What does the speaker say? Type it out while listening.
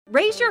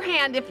Raise your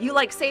hand if you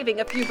like saving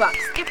a few bucks.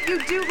 If you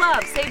do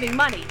love saving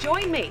money,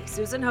 join me,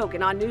 Susan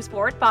Hogan, on News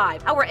 4 at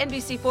 5. Our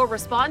NBC4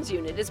 Response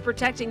Unit is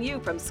protecting you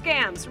from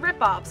scams,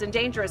 rip-offs, and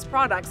dangerous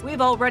products.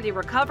 We've already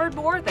recovered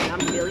more than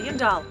 $1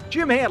 million.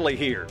 Jim Hadley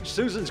here.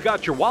 Susan's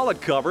got your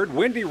wallet covered.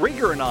 Wendy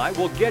Rieger and I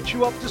will get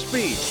you up to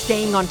speed.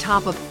 Staying on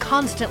top of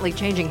constantly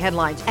changing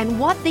headlines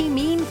and what they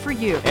mean for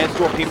you. And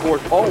Store People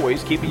is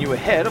always keeping you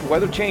ahead of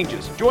weather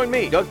changes. Join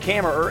me, Doug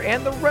Kammerer,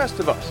 and the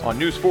rest of us on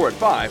News 4 at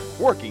 5,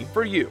 working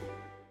for you.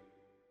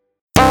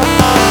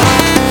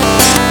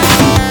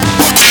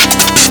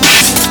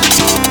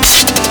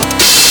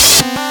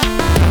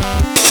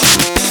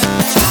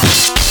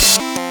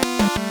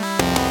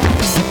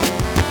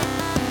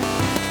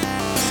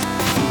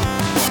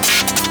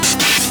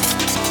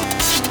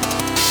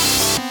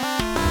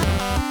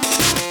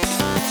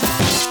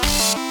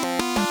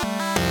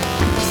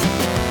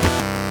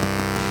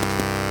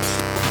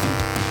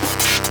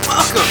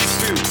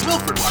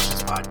 Wilfred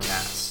Watches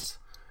Podcast,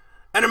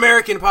 an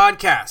American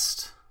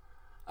podcast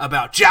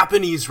about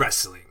Japanese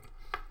wrestling.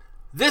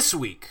 This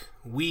week,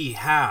 we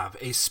have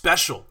a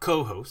special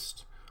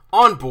co-host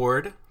on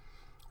board.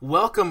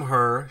 Welcome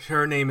her.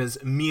 Her name is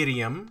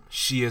Miriam.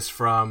 She is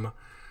from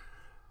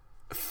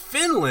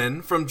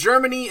Finland, from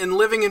Germany, and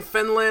living in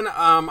Finland.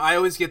 I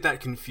always get that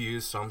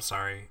confused, so I'm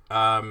sorry.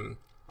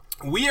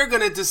 We are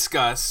going to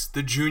discuss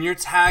the Junior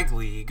Tag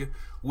League,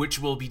 which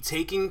will be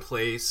taking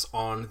place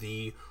on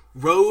the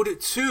Road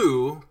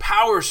to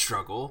Power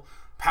Struggle.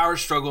 Power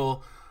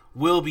Struggle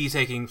will be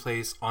taking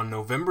place on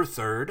November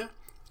 3rd,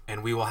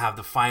 and we will have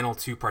the final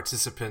two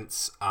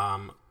participants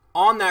on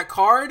that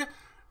card.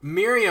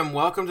 Miriam,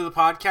 welcome to the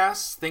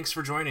podcast. Thanks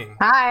for joining.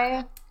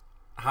 Hi.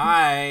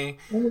 Hi.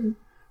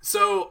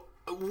 So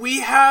we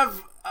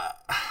have,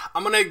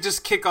 I'm going to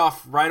just kick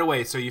off right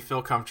away so you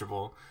feel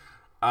comfortable.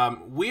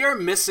 We are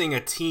missing a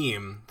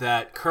team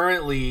that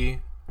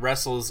currently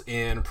wrestles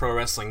in Pro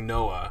Wrestling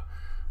Noah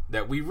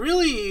that we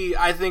really,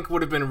 I think,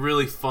 would have been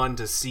really fun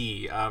to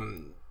see.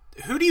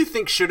 Who do you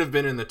think should have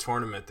been in the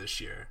tournament this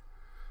year?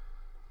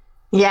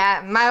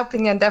 Yeah, in my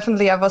opinion,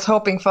 definitely. I was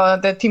hoping for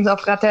the teams of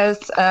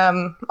Rattels,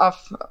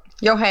 of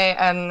Yohei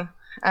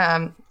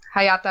and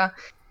Hayata.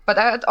 But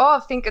I all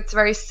think it's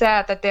very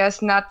sad that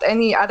there's not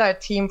any other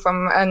team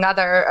from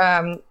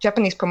another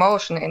Japanese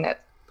promotion in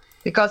it.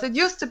 Because it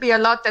used to be a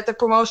lot that the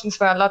promotions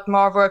were a lot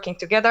more working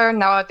together.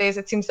 Nowadays,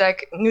 it seems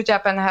like New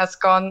Japan has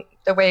gone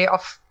the way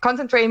of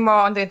concentrating more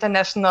on the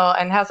international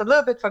and has a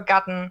little bit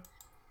forgotten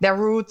their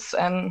roots.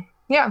 And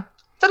yeah,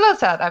 it's a little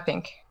sad, I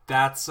think.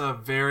 That's a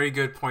very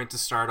good point to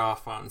start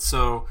off on.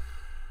 So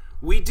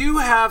we do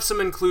have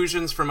some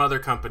inclusions from other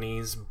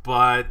companies,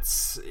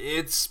 but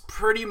it's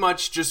pretty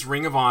much just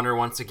Ring of Honor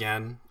once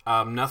again.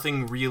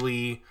 Nothing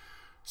really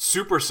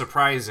super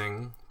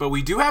surprising, but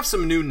we do have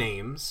some new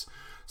names.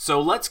 So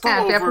let's go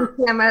over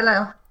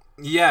CMLL.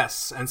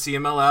 Yes, and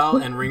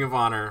CMLL and Ring of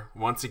Honor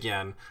once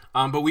again.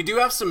 But we do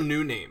have some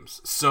new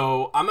names.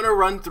 So I'm going to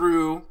run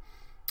through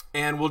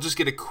and we'll just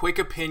get a quick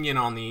opinion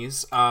on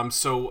these.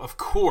 So, of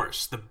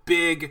course, the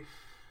big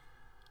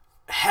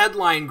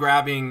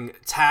headline-grabbing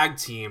tag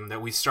team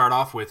that we start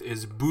off with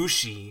is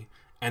Bushi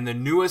and the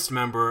newest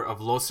member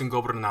of Los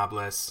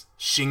Ingobernables,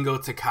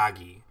 Shingo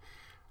Takagi.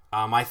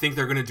 I think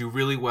they're going to do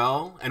really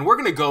well, and we're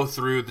going to go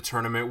through the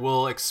tournament.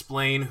 We'll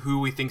explain who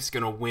we think is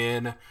going to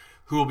win,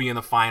 who will be in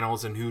the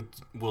finals, and who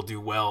will do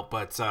well.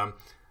 But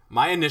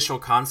my initial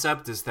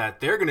concept is that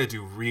they're going to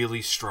do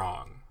really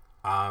strong.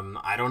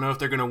 I don't know if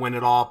they're going to win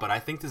it all, but I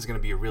think this is going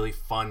to be a really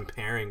fun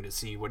pairing to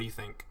see. What do you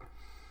think?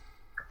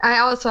 I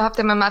also have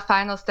them in my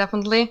finals,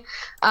 definitely.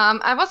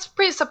 I was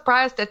pretty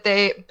surprised that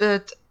they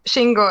built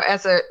Shingo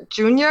as a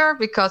junior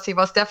because he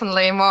was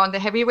definitely more on the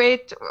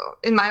heavyweight,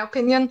 in my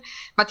opinion.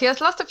 But he has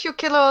lost a few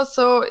kilos,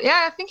 so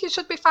yeah, I think he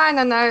should be fine,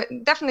 and I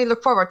definitely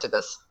look forward to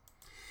this.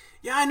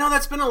 Yeah, I know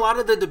that's been a lot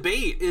of the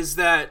debate, is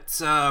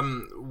that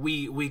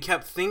we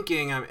kept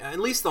thinking, at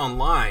least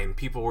online,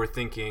 people were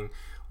thinking,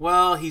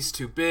 well, he's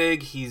too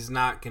big, he's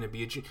not going to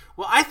be a junior.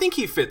 Well, I think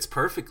he fits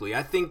perfectly.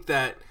 I think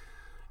that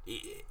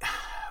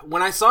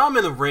when I saw him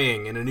in the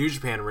ring, in a New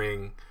Japan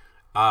ring,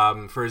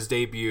 for his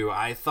debut,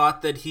 I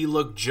thought that he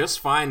looked just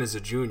fine as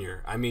a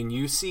junior. I mean,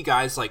 you see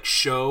guys like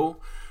Sho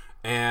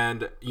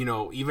and,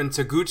 even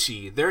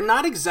Taguchi. They're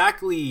not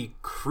exactly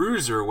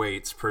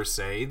cruiserweights per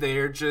se.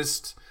 They're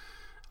just,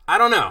 I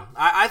don't know.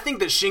 I think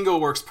that Shingo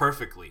works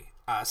perfectly.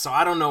 So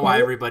I don't know why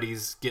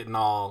everybody's getting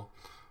all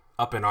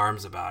up in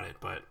arms about it,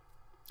 but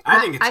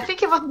I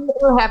think he was a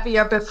little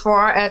heavier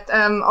before at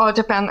All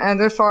Japan, and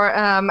before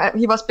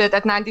he was built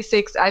at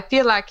 96. I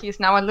feel like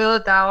he's now a little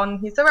down.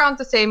 He's around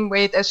the same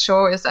weight as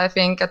Sho is, I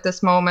think, at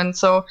this moment.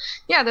 So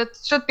yeah, that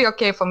should be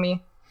okay for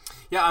me.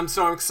 Yeah, I'm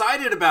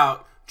excited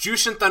about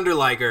Jushin Thunder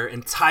Liger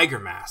and Tiger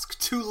Mask,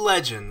 two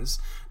legends.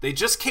 They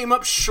just came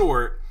up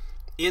short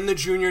in the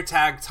junior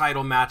tag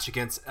title match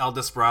against El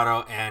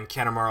Desperado and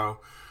Kanemaru.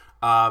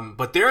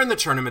 But they're in the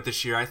tournament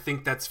this year. I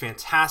think that's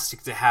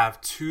fantastic to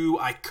have two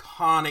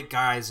iconic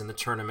guys in the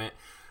tournament.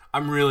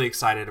 I'm really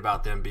excited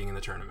about them being in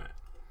the tournament.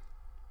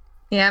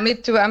 Yeah, me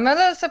too. I'm a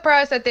little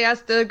surprised that they are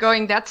still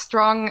going that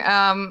strong.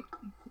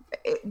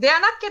 They are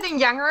not getting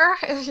younger,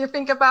 if you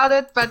think about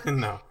it, but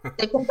No.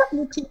 they can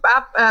definitely keep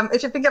up.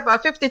 If you think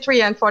about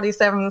 53 and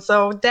 47,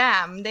 so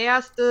damn, they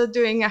are still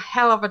doing a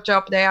hell of a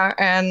job there,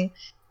 and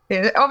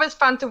it's always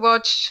fun to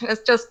watch.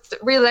 It's just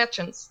real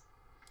legends.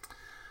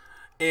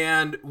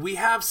 And we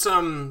have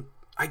some,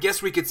 I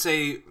guess we could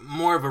say,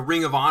 more of a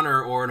Ring of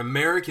Honor or an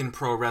American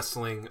pro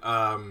wrestling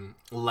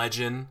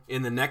legend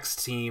in the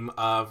next team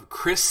of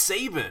Chris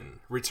Sabin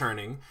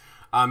returning.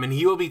 And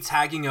he will be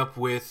tagging up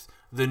with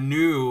the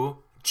new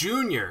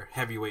junior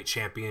heavyweight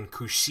champion,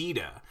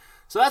 Kushida.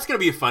 So that's going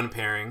to be a fun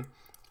pairing.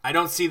 I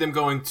don't see them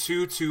going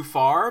too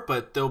far,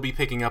 but they'll be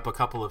picking up a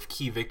couple of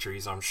key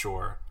victories, I'm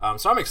sure.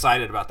 So I'm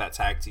excited about that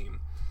tag team.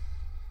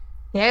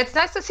 Yeah, it's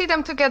nice to see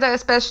them together,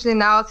 especially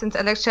now since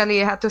Alex Shelley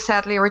had to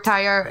sadly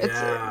retire.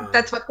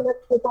 That's what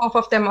connects with both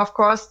of them, of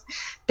course.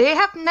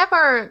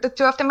 The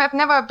two of them have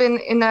never been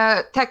in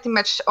a tag team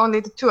match, only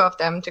the two of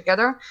them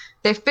together.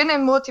 They've been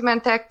in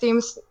multi-man tag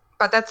teams,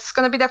 but that's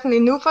going to be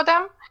definitely new for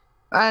them.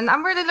 And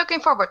I'm really looking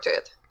forward to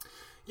it.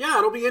 Yeah,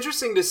 it'll be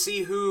interesting to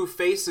see who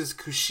faces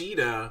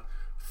Kushida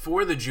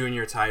for the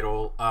junior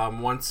title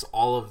once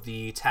all of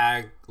the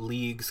tag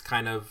leagues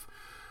kind of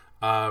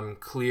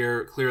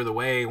clear the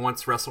way,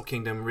 once Wrestle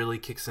Kingdom really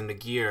kicks into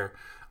gear.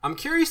 I'm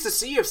curious to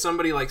see if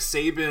somebody like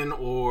Sabin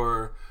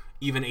or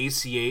even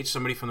ACH,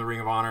 somebody from the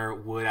Ring of Honor,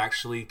 would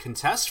actually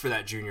contest for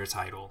that junior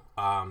title.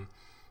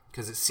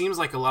 Because it seems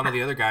like a lot of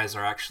the other guys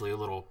are actually a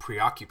little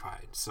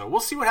preoccupied. So we'll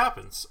see what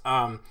happens.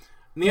 And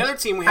the other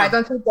team we have... I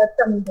don't think that's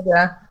coming to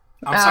the...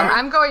 I'm sorry?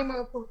 I'm going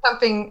more for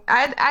something...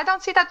 I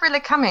don't see that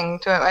really coming,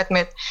 to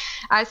admit.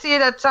 I see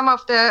that some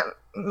of the...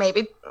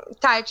 Maybe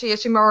Taichi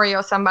Ishimori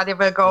or somebody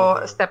will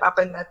go step up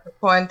in that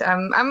point.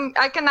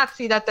 I cannot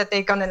see that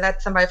they're going to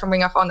let somebody from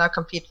Ring of Honor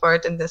compete for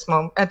it at this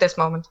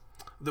moment.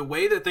 The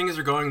way that things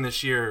are going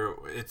this year,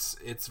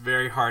 it's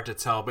very hard to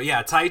tell. But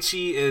yeah,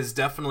 Taichi is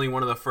definitely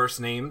one of the first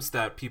names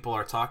that people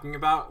are talking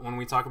about when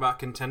we talk about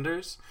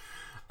contenders.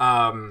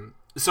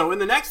 So in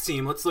the next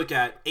team, let's look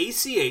at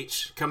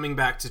ACH coming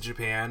back to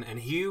Japan,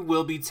 and he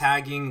will be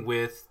tagging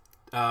with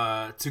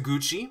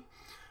Taguchi.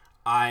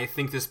 I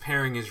think this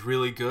pairing is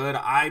really good.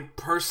 I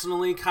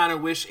personally kind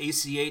of wish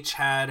ACH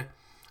had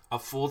a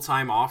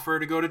full-time offer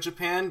to go to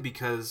Japan,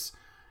 because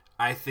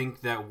I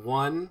think that,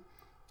 one,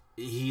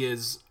 he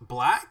is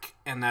black,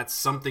 and that's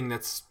something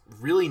that's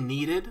really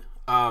needed,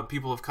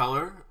 people of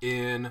color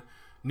in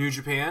New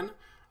Japan.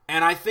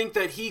 And I think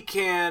that he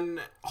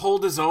can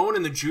hold his own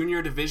in the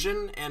junior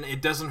division, and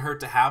it doesn't hurt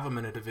to have him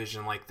in a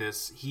division like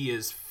this. He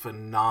is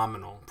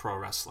phenomenal pro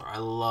wrestler. I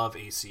love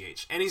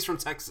ACH. And he's from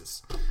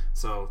Texas,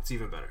 so it's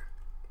even better.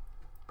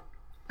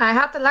 I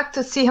had the luck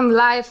to see him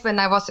live when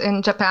I was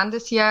in Japan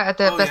this year at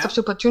the Best of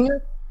Super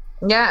Junior.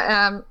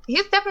 Yeah,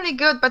 he's definitely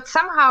good, but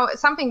somehow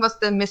something was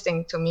still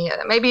missing to me.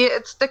 Maybe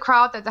it's the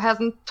crowd that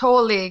hasn't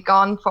totally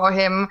gone for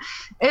him.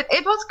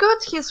 It was good.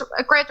 He's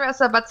a great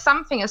wrestler, but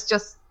something is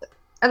just...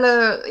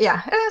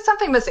 there's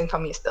something missing for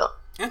me still.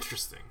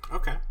 Interesting.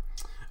 Okay.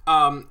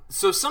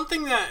 So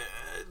something that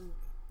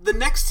the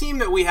next team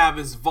that we have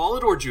is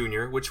Volador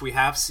Jr., which we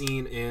have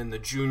seen in the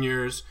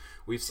juniors.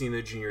 We've seen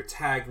the junior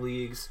tag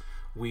leagues.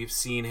 We've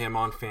seen him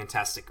on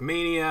Fantastic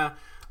Mania.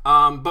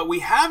 But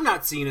we have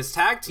not seen his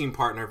tag team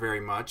partner very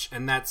much,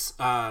 and that's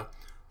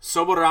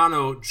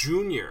Soberano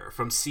Jr.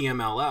 from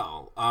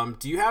CMLL.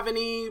 Do you have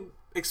any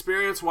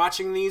experience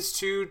watching these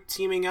two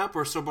teaming up,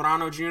 or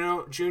Soberano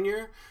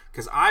Jr.?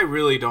 Because I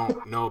really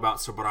don't know about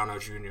Soberano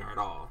Jr. at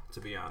all, to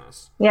be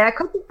honest. Yeah, I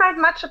couldn't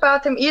find much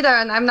about him either,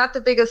 and I'm not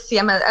the biggest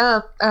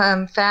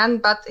CMLL fan,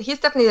 but he's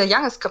definitely the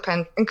youngest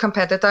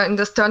competitor in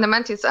this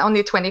tournament. He's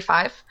only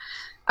 25.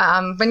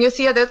 When you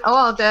see it at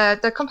all,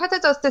 the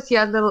competitors this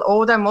year are a little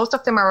older. Most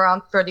of them are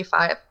around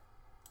 35.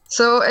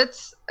 So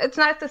it's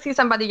nice to see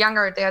somebody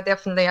younger there,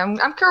 definitely.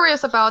 I'm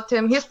curious about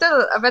him. He's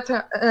still a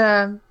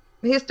veteran.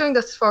 He's doing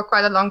this for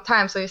quite a long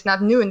time, so he's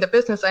not new in the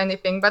business or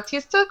anything, but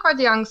he's still quite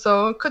young,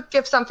 so could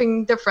give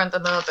something different a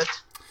little bit.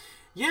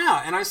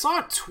 Yeah, and I saw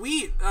a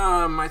tweet,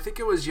 I think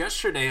it was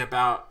yesterday,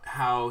 about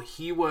how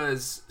he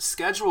was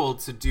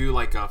scheduled to do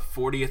like a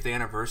 40th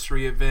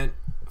anniversary event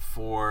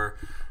for,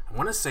 I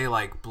want to say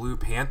like Blue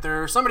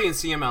Panther or somebody in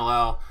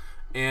CMLL,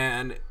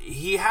 and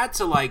he had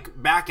to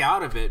like back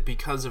out of it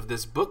because of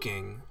this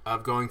booking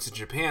of going to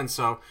Japan.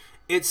 So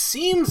it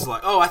seems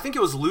like, I think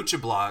it was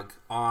Lucha Blog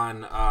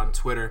on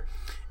Twitter.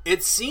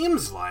 It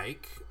seems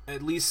like,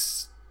 at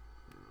least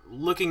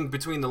looking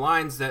between the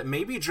lines, that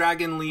maybe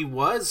Dragon Lee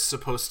was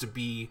supposed to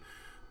be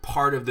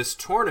part of this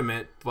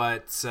tournament,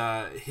 but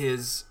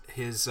his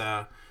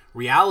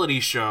reality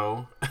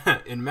show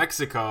in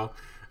Mexico,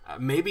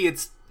 maybe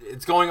it's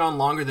going on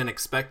longer than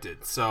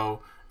expected.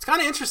 So it's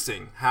kind of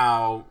interesting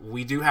how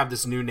we do have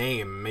this new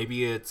name.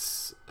 Maybe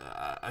it's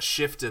a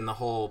shift in the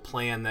whole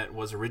plan that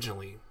was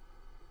originally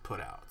put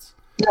out.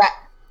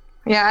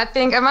 Yeah, I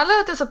think I'm a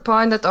little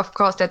disappointed, of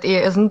course, that he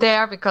isn't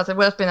there, because it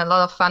would have been a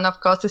lot of fun, of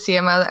course, to see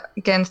him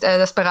against El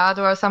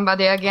Desperado or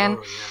somebody again.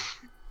 Oh,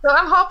 yeah. So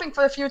I'm hoping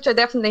for the future,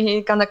 definitely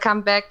he's gonna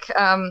come back.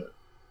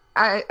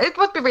 it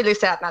would be really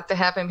sad not to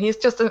have him. He's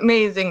just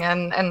amazing,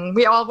 and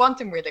we all want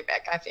him really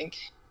back, I think.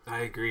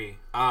 I agree.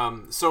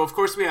 So, of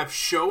course, we have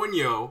Sho and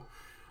Yo.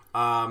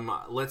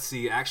 Let's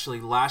see.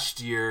 Actually,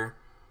 last year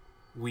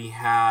we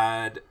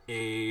had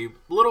a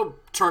little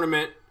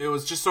tournament. It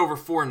was just over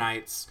 4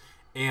 nights.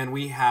 And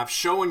we have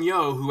Sho and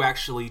Yo, who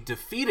actually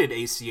defeated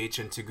ACH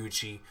and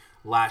Taguchi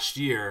last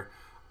year.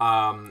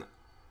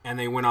 And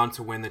they went on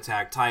to win the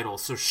tag title.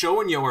 So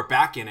Sho and Yo are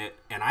back in it,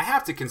 and I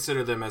have to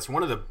consider them as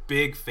one of the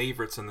big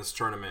favorites in this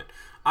tournament.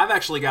 I've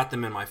actually got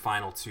them in my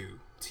final 2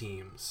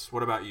 teams.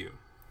 What about you?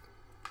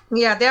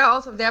 Yeah,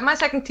 they're my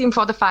second team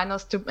for the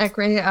finals, to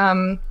agree.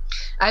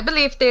 I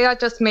believe they are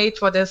just made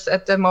for this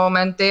at the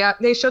moment.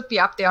 They should be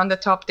up there on the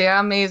top. They are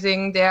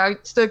amazing. They are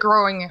still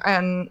growing,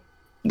 and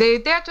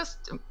they're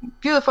just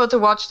beautiful to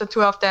watch, the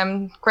two of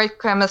them. Great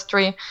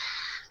chemistry.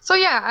 So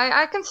yeah,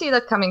 I can see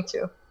that coming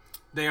too.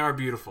 They are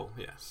beautiful,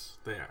 yes,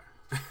 they are.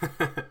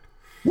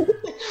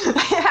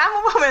 I'm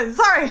a woman,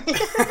 sorry.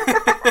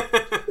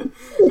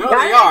 No,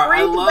 they are.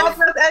 I love that's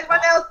what everyone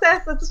else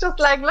says. It's just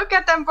like, look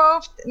at them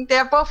both.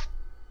 They're both,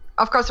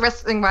 of course,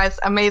 wrestling-wise,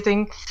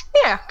 amazing.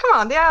 Yeah, come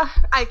on, they are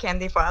eye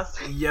candy for us.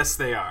 Yes,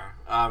 they are.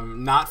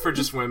 Not for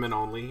just women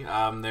only.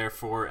 They're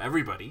for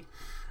everybody.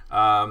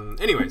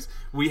 Anyways,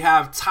 we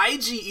have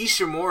Taiji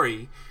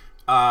Ishimori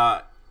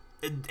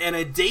and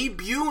a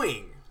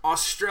debuting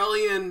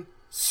Australian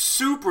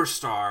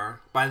superstar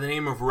by the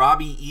name of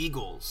Robbie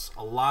Eagles.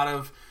 A lot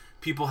of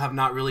people have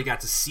not really got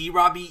to see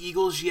Robbie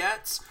Eagles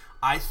yet.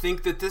 I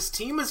think that this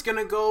team is going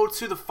to go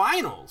to the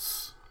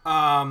finals.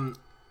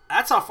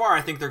 That's how far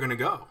I think they're going to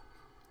go.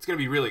 It's going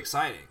to be really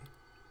exciting.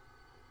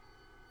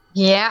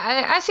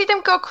 Yeah, I see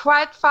them go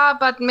quite far,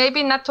 but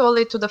maybe not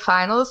totally to the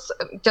finals,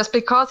 just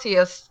because he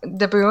is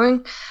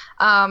debuting.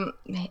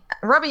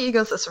 Robbie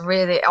Eagles is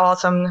really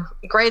awesome,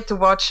 great to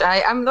watch.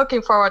 I'm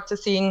looking forward to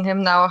seeing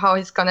him now, how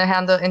he's going to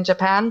handle in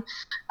Japan.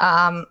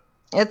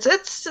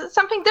 It's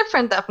something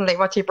different, definitely,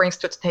 what he brings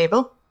to the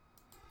table.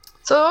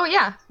 So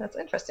yeah, that's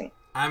interesting.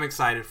 I'm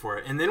excited for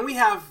it. And then we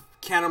have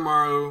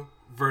Kanemaru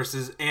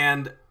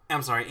and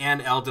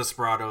El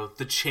Desperado,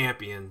 the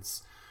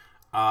champions.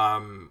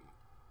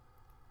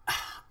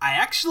 I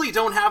actually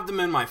don't have them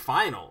in my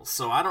finals,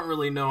 so I don't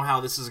really know how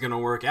this is going to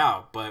work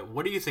out. But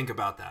what do you think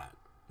about that?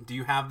 Do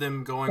you have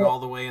them going all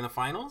the way in the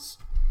finals?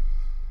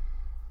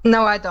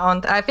 No, I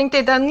don't. I think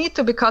they don't need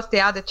to, because they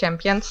are the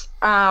champions.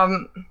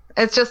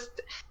 It's just,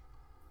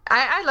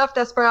 I love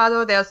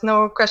Desperado. There's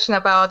no question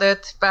about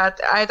it, but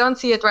I don't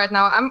see it right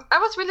now. I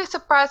was really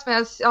surprised when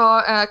I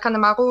saw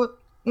Kanemaru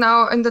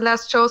now in the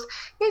last shows.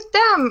 He's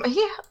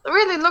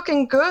really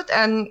looking good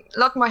and a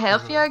lot more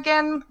healthier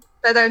again,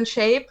 better in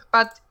shape,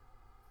 but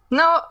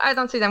no, I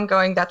don't see them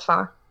going that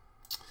far.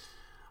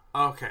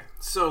 Okay,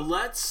 so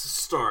let's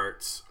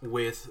start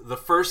with the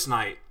first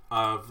night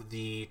of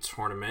the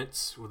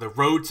tournament, the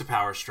Road to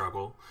Power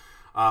Struggle.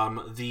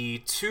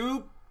 The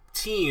 2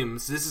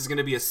 teams, this is going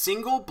to be a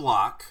single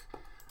block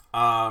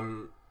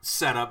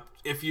setup.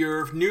 If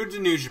you're new to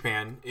New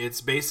Japan,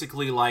 it's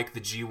basically like the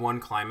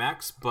G1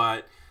 Climax,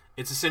 but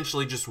it's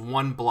essentially just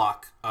 1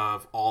 block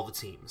of all the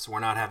teams.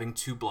 We're not having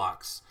 2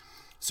 blocks.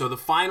 So the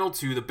final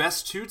 2, the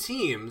best 2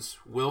 teams,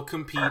 will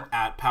compete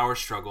at Power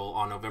Struggle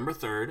on November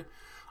 3rd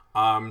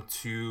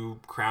to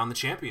crown the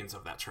champions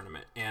of that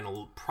tournament. And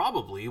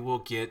probably will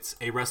get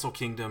a Wrestle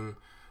Kingdom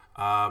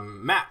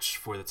match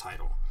for the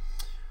title.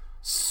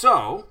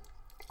 So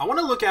I want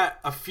to look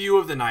at a few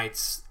of the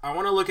nights. I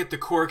want to look at the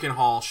Korakuen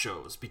Hall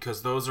shows,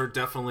 because those are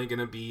definitely going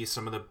to be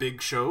some of the big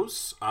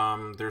shows.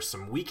 There's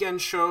some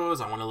weekend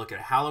shows. I want to look at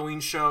a Halloween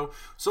show.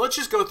 So let's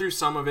just go through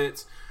some of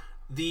it.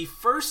 The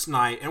first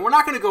night, and we're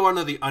not going to go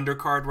into the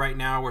undercard right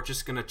now. We're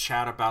just going to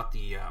chat about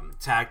the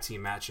tag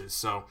team matches.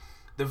 So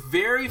the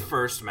very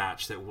first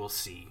match that we'll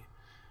see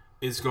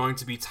is going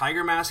to be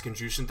Tiger Mask and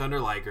Jushin Thunder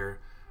Liger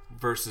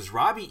versus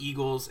Robbie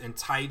Eagles and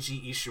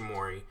Taiji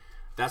Ishimori.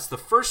 That's the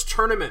first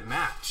tournament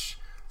match.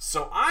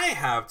 So I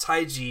have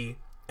Taiji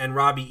and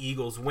Robbie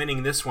Eagles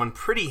winning this one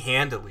pretty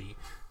handily,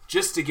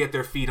 just to get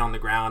their feet on the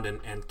ground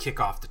and kick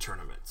off the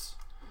tournament.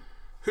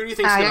 Who do you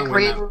think is going to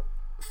win that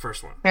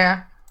first one?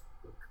 Yeah.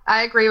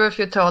 I agree with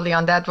you totally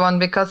on that one,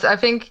 because I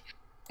think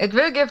it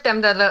will give them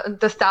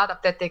the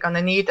startup that they're going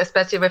to need,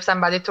 especially with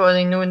somebody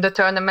totally new in the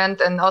tournament,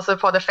 and also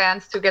for the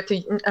fans to get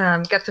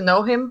to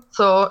know him.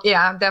 So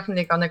yeah, I'm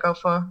definitely going to go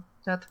for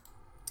that.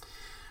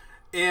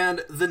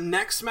 And the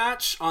next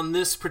match on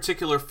this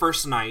particular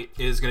first night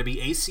is going to be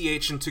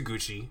ACH and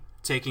Taguchi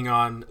taking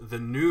on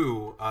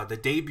the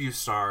debut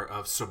star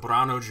of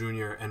Sobrano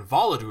Jr. and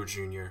Volador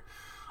Jr.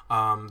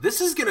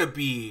 This is going to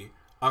be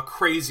a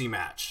crazy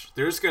match.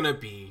 There's going to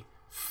be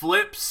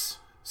flips,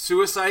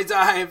 suicide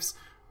dives,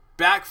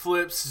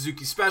 backflips,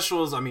 Suzuki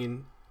specials. I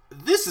mean,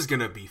 this is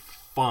going to be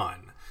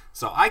fun.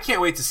 So I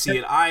can't wait to see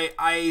it.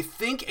 I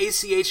think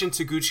ACH and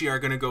Taguchi are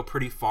going to go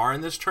pretty far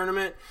in this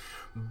tournament,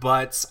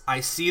 but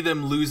I see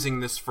them losing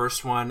this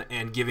first one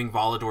and giving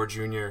Volador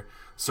Jr.,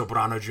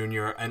 Sobrano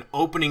Jr. an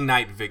opening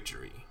night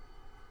victory.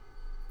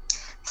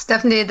 It's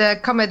definitely the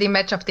comedy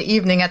match of the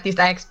evening. At least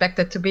I expect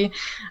it to be.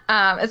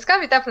 It's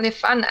gonna be definitely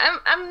fun.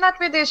 I'm not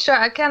really sure.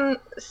 I can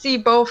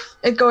see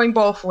it going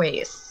both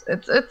ways.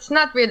 It's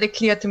not really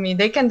clear to me.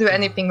 They can do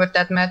anything with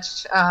that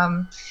match.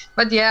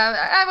 But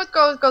yeah, I would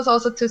goes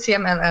also to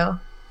CMLL.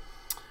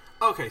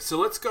 Okay, so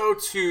let's go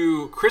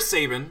to Chris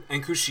Sabin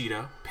and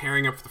Kushida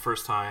pairing up for the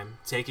first time,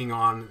 taking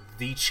on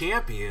the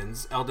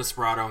champions El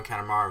Desperado and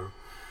Kanemaru.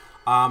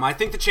 I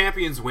think the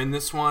champions win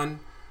this one.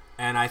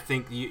 And I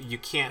think you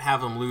can't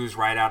have them lose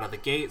right out of the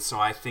gate, so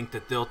I think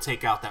that they'll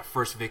take out that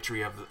first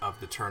victory of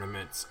the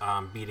tournament,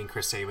 beating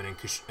Chris Sabin and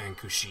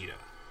Kushida.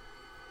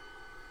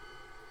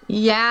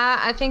 Yeah,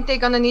 I think they're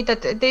gonna need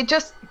that. They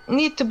just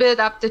need to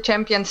build up the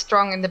champion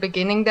strong in the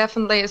beginning,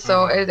 definitely.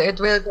 So it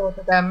will go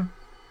to them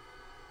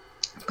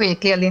pretty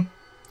clearly.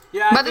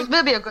 Yeah, but it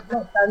will be a good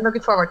match. I'm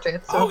looking forward to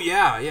it. So. Oh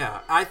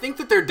yeah. I think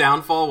that their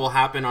downfall will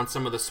happen on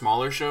some of the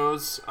smaller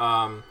shows.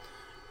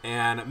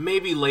 And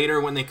maybe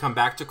later when they come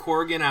back to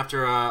Corrigan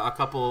after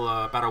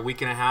about a week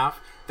and a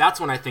half, that's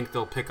when I think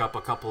they'll pick up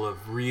a couple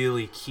of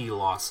really key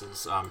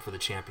losses for the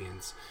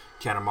champions,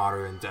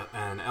 Kanemaru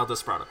and El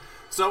Desperado.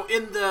 So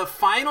in the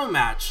final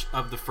match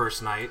of the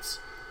first night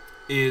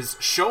is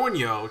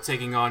Shonyo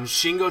taking on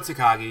Shingo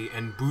Takagi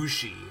and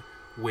Bushi,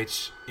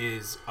 which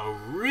is a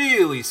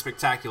really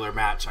spectacular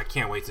match. I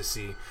can't wait to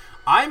see.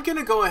 I'm going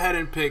to go ahead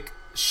and pick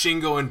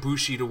Shingo and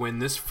Bushi to win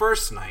this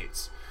first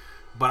night.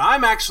 But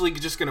I'm actually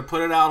just going to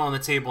put it out on the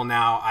table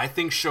now. I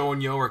think Sho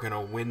and Yo are going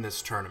to win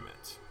this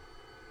tournament.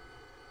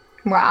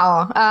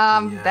 Wow,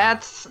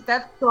 that's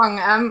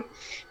strong.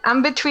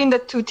 I'm between the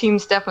two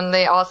teams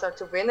definitely also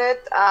to win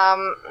it.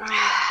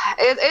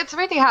 It's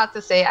really hard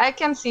to say. I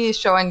can see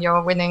Sho and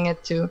Yo winning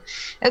it too.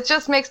 It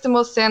just makes the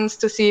most sense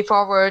to see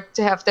forward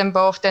to have them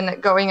both then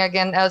going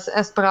again as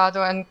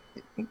Esperado and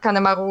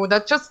Kanemaru.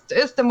 That just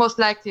is the most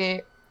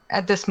likely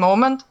at this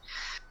moment.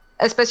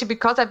 Especially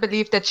because I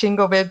believe that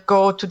Shingo will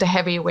go to the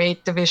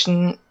heavyweight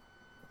division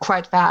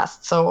quite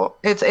fast. So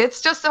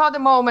it's just for the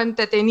moment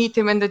that they need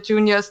him in the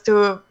juniors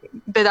to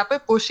build up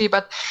with Bushi,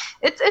 but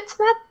it's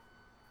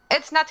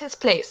not his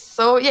place.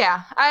 So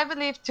yeah, I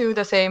believe too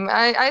the same.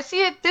 I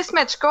see this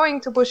match going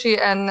to Bushi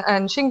and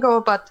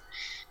Shingo, but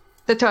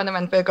the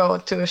tournament will go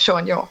to Sho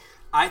and Yo.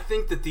 I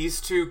think that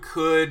these two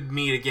could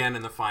meet again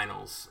in the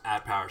finals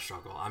at Power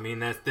Struggle. I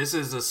mean, this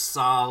is a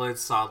solid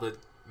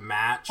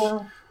match.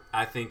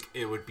 I think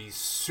it would be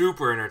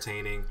super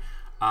entertaining.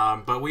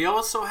 But we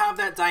also have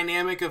that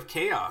dynamic of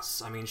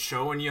chaos. I mean,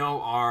 Sho and Yo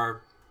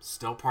are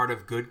still part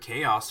of Good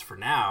Chaos for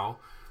now.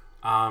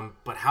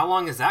 But how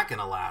long is that going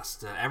to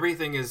last?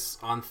 Everything is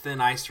on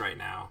thin ice right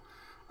now.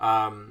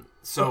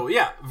 So,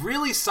 yeah,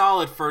 really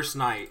solid first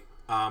night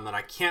that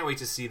I can't wait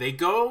to see. They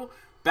go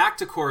back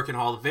to Korakuen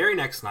Hall the very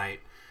next night.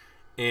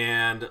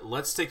 And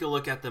let's take a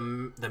look at the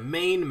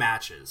main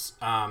matches.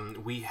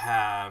 We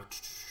have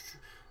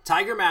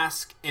Tiger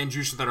Mask and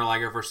Jushin Thunder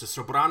Liger versus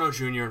Soberano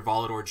Jr. and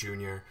Volador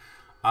Jr.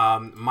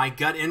 My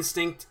gut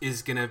instinct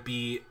is going to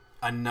be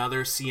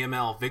another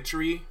CML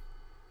victory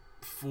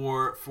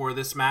for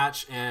this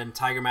match. And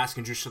Tiger Mask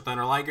and Jushin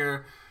Thunder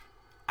Liger,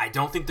 I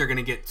don't think they're going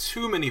to get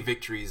too many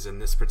victories in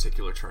this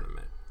particular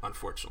tournament,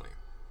 unfortunately.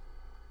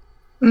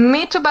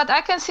 Me too, but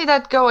I can see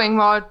that going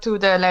more to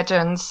the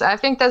Legends. I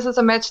think this is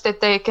a match that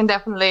they can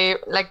definitely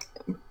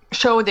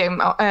show them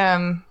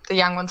the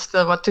young ones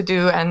still what to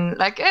do, and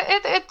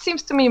it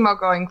seems to me more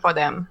going for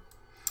them.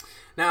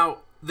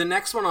 Now the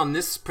next one on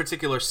this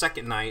particular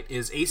second night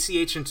is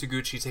ACH and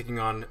Taguchi taking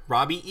on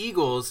Robbie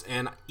Eagles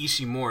and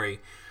Ishimori.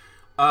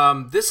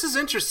 This is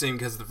interesting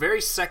because the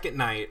very second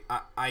night,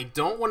 I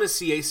don't want to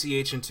see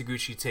ACH and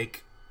Taguchi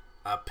take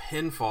a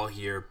pinfall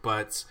here,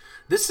 but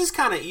this is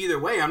kind of either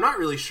way. I'm not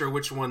really sure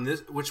which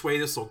way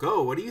this will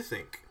go. What do you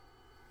think?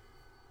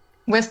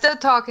 We're still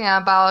talking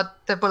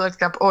about the Bullet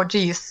Club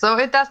OGs, so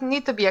it doesn't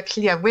need to be a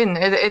clear win.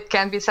 It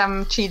can be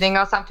some cheating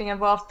or something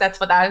involved. That's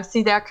what I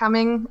see there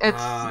coming.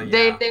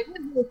 They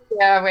will use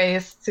their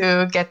ways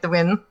to get the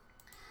win.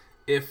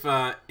 If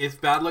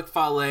Bad Luck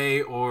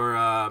Fale or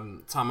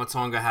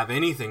Tamatonga have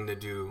anything to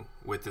do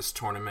with this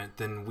tournament,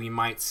 then we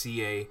might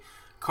see a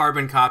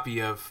carbon copy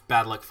of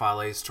Bad Luck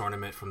Fale's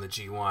tournament from the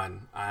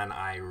G1, and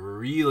I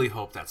really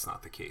hope that's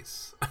not the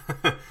case.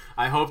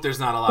 I hope there's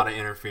not a lot of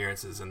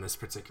interferences in this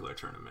particular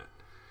tournament.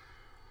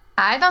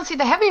 I don't see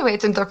the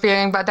heavyweights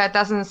interfering, but that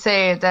doesn't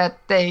say that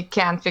they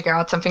can't figure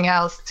out something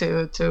else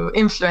to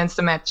influence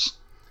the match.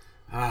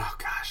 Oh,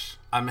 gosh.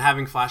 I'm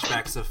having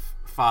flashbacks of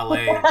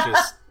Fale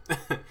just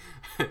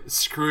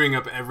screwing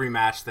up every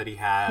match that he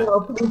had. No,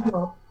 please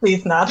not.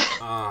 Please not.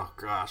 Oh,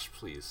 gosh,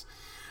 please.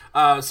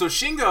 So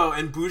Shingo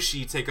and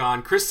Bushi take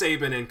on Chris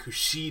Sabin and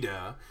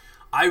Kushida.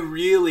 I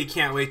really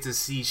can't wait to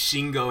see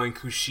Shingo and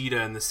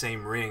Kushida in the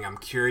same ring. I'm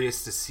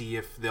curious to see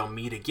if they'll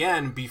meet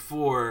again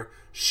before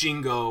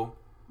Shingo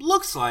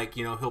looks like,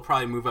 he'll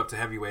probably move up to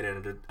heavyweight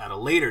at a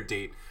later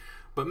date.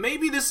 But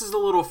maybe this is a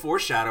little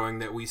foreshadowing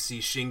that we see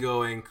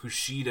Shingo and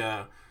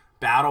Kushida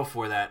battle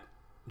for that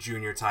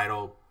junior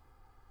title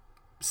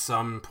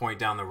some point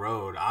down the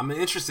road. I'm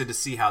interested to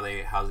see how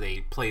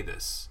they play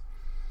this.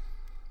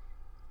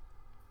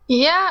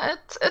 Yeah,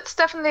 it's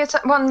definitely it's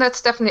one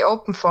that's definitely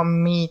open for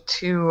me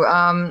too.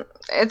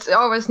 It's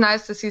always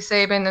nice to see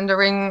Sabin in the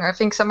ring. I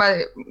think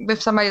somebody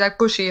like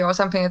Bushi or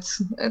something.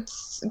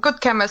 It's good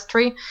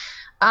chemistry.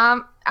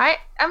 I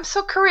am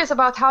so curious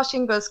about how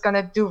Shingo is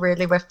gonna do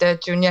really with the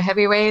junior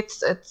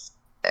heavyweights.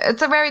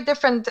 It's a very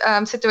different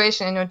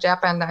situation in New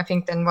Japan, I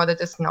think, than what it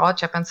is in All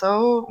Japan.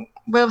 So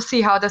we'll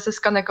see how this is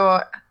gonna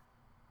go.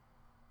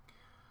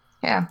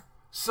 Yeah.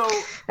 So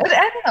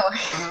I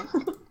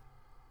don't know.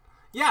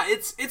 yeah,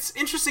 it's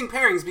interesting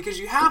pairings because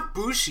you have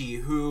Bushi,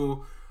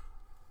 who,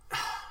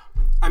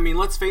 I mean,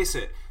 let's face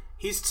it,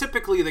 he's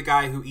typically the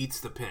guy who eats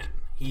the pin.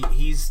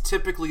 He's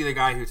typically the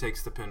guy who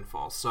takes the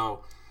pinfall.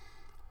 So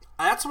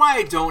that's why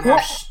I don't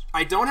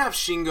have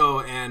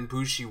Shingo and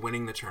Bushi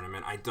winning the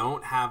tournament. I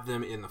don't have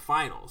them in the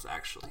finals,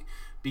 actually,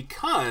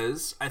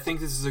 because I think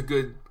this is a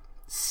good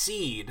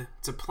seed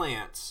to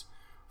plant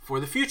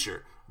for the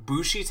future.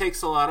 Bushi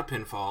takes a lot of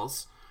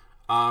pinfalls.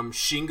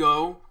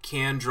 Shingo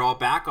can draw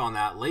back on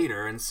that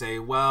later and say,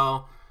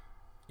 well,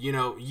 you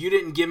know, you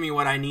didn't give me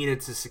what I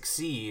needed to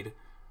succeed,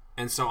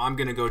 and so I'm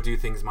going to go do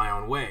things my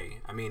own way.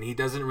 I mean, he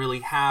doesn't really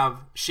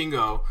have,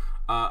 Shingo,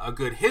 a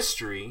good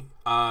history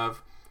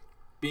of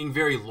being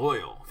very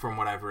loyal from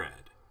what I've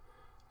read.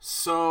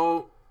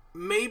 So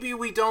maybe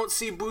we don't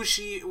see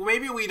Bushi and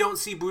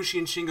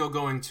Shingo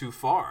going too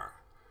far.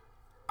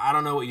 I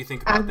don't know what you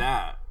think about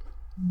that.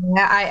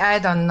 Yeah, I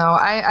don't know.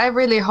 I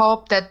really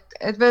hope that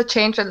it will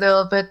change a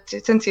little bit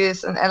since he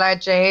is an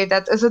LIJ.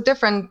 That is a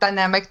different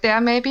dynamic there,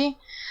 maybe.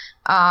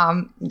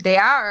 They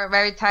are a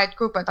very tight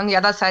group, but on the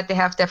other side, they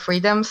have their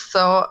freedoms,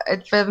 so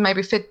it will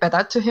maybe fit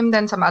better to him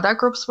than some other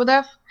groups would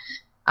have.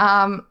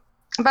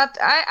 But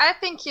I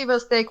think he will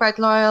stay quite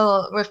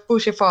loyal with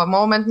Bushi for a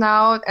moment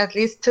now, at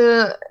least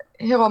till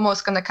Hiromu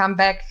is going to come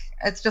back.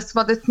 It's just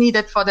what is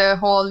needed for the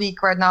whole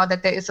league right now,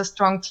 that there is a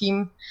strong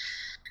team.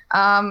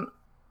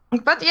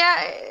 But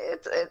yeah,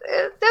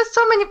 there's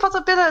so many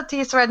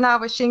possibilities right now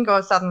with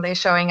Shingo suddenly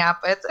showing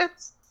up.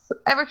 It's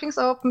everything's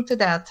open to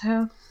that.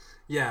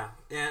 Yeah,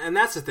 and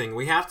that's the thing.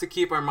 We have to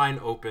keep our mind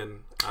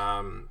open.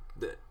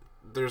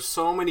 There's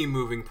so many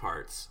moving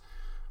parts.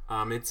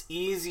 It's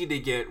easy to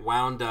get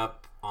wound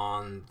up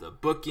on the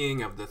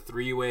booking of the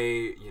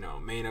three-way,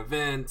 main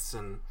events,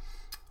 and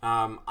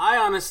I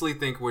honestly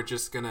think we're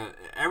just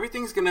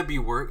everything's gonna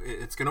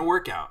it's gonna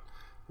work out.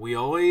 We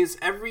always,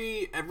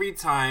 every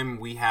time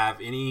we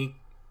have any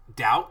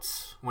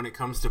doubts when it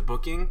comes to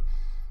booking,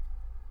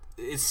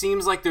 it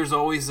seems like there's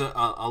always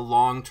a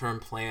long-term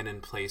plan in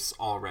place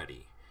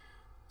already.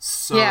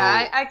 So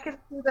yeah, I can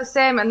do the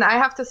same, and I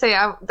have to say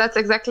that's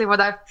exactly what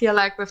I feel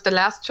like with the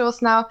last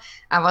shows now.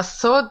 I was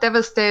so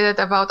devastated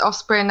about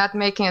Ospreay not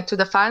making it to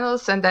the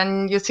finals, and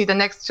then you see the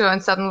next show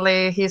and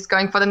suddenly he's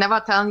going for the Never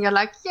Tell, and you're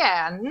like,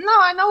 yeah, no,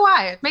 I know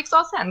why. It makes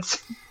all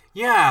sense.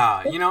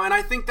 Yeah, and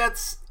I think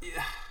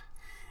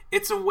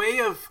it's a way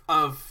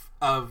of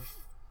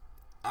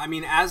I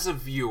mean, as a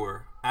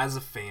viewer, as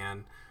a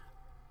fan,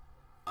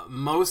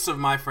 most of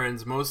my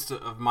friends, most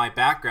of my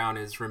background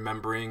is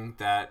remembering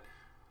that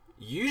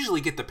you usually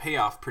get the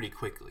payoff pretty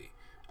quickly.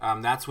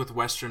 That's with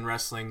Western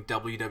wrestling,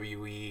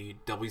 WWE,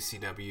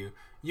 WCW.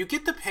 You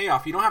get the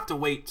payoff. You don't have to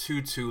wait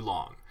too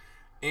long.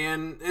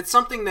 And it's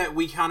something that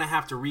we kind of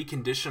have to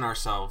recondition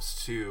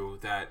ourselves to,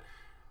 that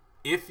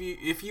if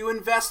you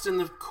invest in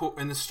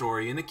the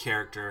story, in the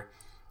character,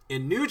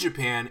 in New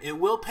Japan, it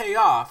will pay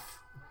off,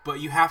 but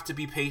you have to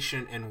be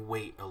patient and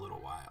wait a little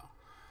while.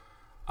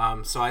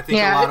 So I think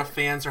a lot of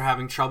fans are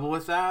having trouble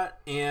with that,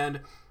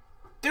 and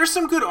there's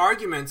some good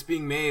arguments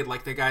being made,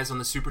 like the guys on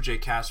the Super J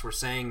cast were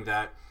saying,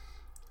 that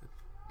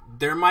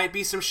there might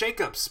be some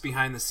shakeups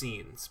behind the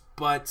scenes,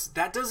 but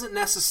that doesn't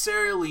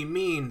necessarily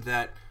mean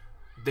that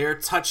they're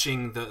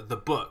touching the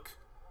book.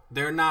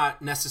 They're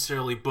not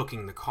necessarily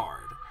booking the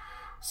card.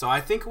 So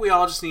I think we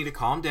all just need to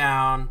calm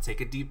down,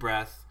 take a deep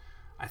breath.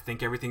 I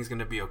think everything's going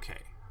to be okay,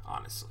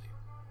 honestly.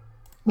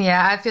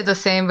 Yeah, I feel the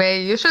same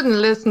way. You shouldn't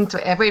listen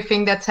to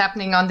everything that's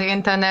happening on the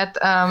internet.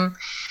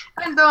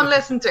 And don't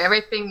listen to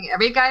everything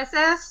every guy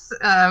says.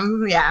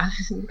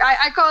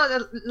 I call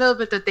it a little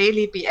bit the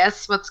daily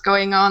BS, what's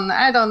going on.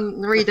 I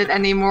don't read it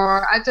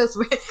anymore. I just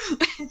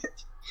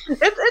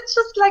it's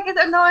just like it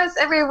annoys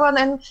everyone.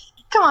 And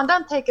come on,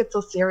 don't take it so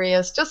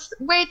serious. Just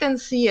wait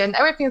and see, and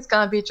everything's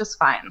going to be just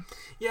fine.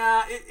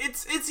 Yeah,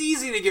 it's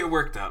easy to get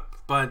worked up.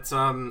 But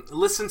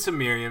listen to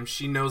Miriam.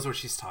 She knows what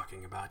she's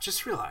talking about.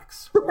 Just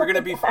relax. We're going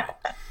to be fine.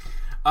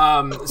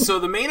 So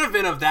the main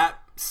event of that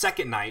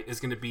second night is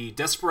going to be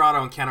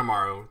Desperado and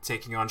Kanemaru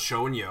taking on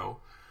Sho and Yo.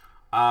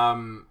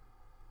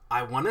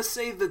 I want to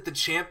say that the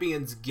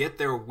champions get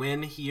their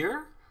win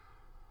here,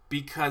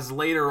 because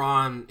later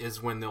on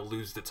is when they'll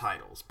lose the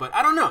titles. But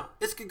I don't know.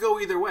 This could go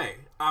either way.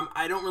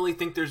 I don't really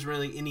think there's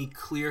really any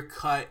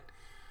clear-cut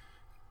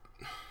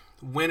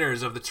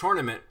winners of the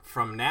tournament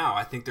from now.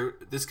 I think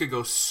this could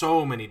go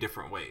so many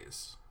different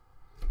ways.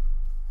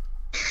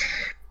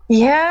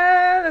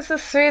 Yeah, this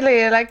is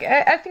really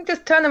I think this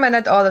tournament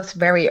at all is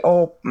very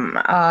open.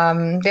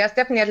 There's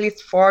definitely at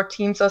least 4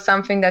 teams or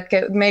something that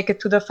can make it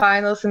to the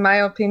finals, in my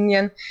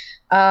opinion.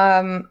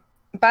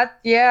 But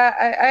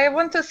yeah, I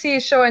want to see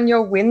Show and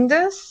Yo win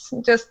this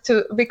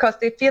because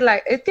it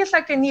feels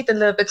like they need a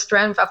little bit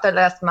strength after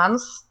last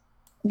month.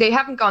 They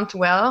haven't gone too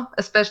well,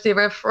 especially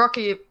with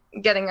Rocky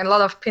getting a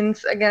lot of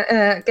pins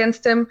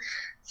against him.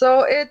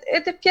 So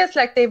it appears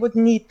like they would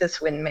need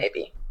this win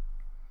maybe.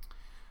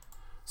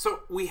 So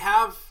we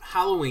have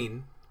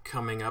Halloween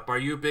coming up. Are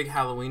you a big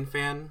Halloween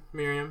fan,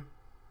 Miriam?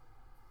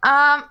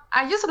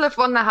 I used to live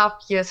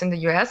 1.5 years in the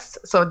US,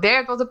 so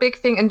there it was a big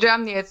thing. In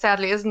Germany, it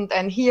sadly isn't,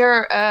 and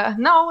here,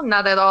 no,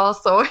 not at all.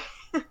 So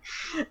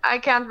I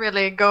can't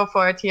really go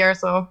for it here.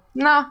 So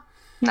no,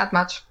 not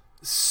much.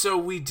 So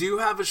we do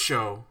have a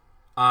show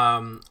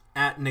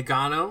at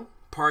Nagano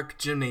Park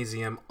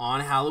Gymnasium on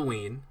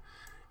Halloween,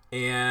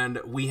 and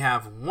we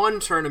have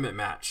one tournament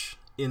match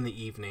in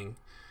the evening,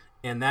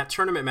 and that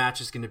tournament match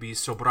is going to be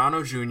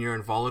Soberano Jr.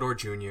 and Volador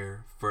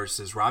Jr.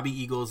 versus Robbie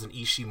Eagles and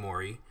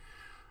Ishimori.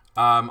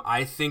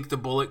 I think the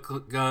Bullet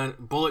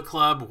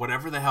Club,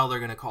 whatever the hell they're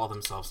going to call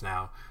themselves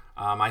now,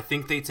 I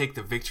think they take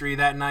the victory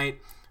that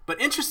night.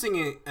 But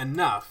interestingly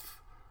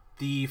enough,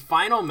 the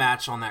final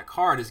match on that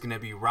card is going to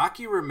be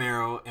Rocky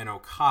Romero and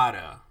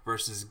Okada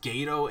versus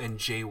Gato and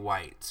Jay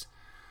White.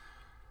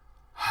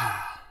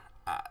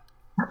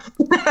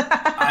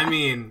 I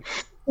mean,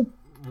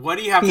 what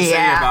do you have to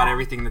say about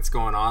everything that's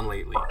going on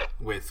lately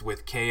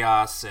with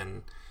Chaos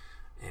and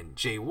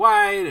Jay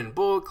White and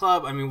Bullet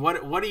Club? I mean,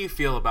 what do you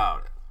feel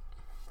about it?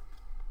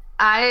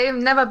 I've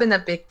never been a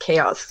big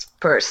Chaos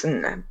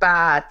person,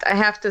 but I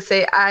have to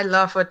say I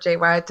love what Jay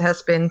White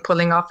has been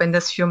pulling off in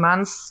this few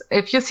months.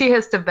 If you see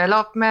his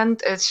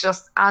development, it's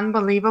just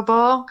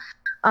unbelievable.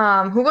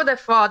 Who would have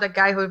thought a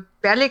guy who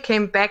barely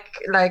came back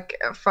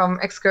from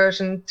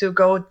excursion to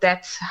go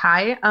that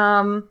high?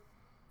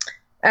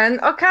 And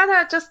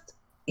Okada just,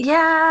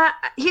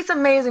 he's an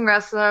amazing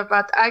wrestler,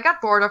 but I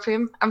got bored of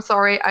him. I'm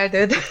sorry, I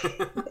did.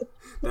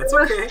 That's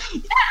okay.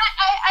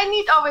 I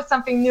need always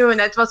something new, and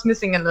it was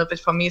missing a little bit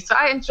for me. So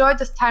I enjoy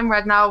this time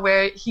right now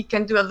where he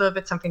can do a little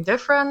bit something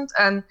different,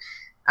 and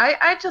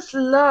I just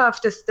love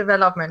this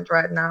development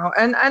right now.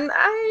 And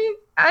I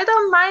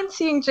don't mind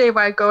seeing Jay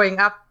White going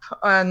up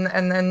and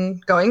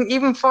then going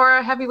even for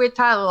a heavyweight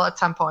title at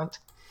some point.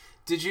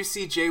 Did you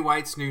see Jay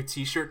White's new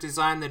T-shirt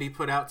design that he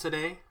put out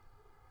today?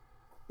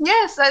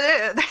 Yes, I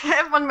did.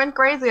 Everyone went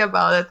crazy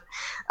about it.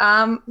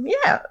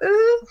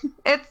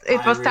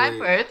 It was time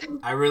for it.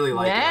 I really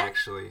like it,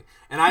 actually.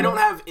 And I don't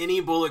have any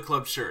Bullet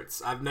Club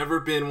shirts. I've never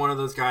been one of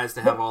those guys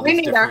to have all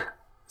these different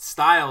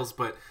styles,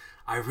 but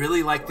I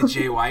really like the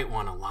Jay White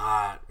one a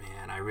lot,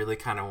 man. I really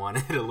kind of want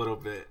it a little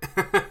bit.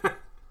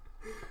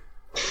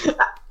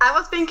 I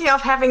was thinking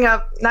of having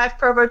a Knife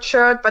Pervert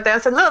shirt, but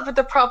there's a little bit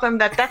of problem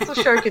that's a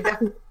shirt you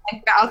definitely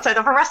can't wear outside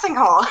of a wrestling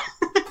hall.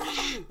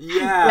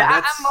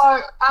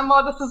 I'm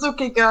more the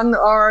Suzuki Gun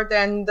or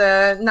than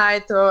the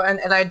Naito and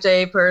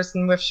LIJ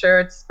person with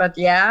shirts. But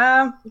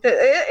it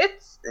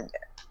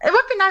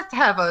would be nice to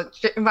have a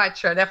white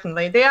shirt,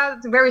 definitely. They are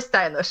very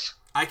stylish.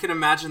 I can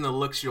imagine the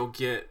looks you'll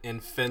get in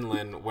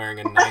Finland wearing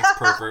a Knife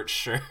Pervert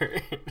shirt.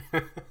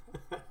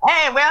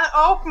 Hey, we're an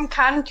open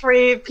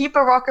country.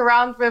 People walk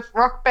around with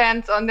rock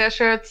bands on their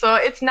shirts, so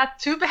it's not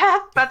too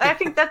bad, but I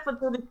think that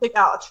would really stick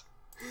out.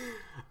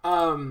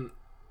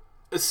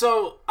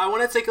 So I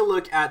want to take a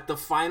look at the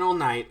final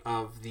night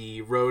of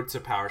the Road to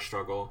Power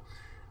Struggle,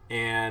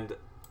 and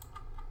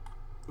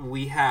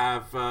we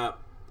have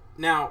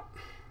now.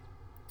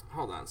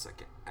 Hold on a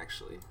second.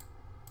 Actually,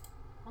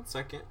 1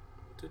 second.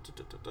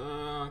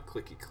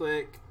 Clicky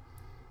click.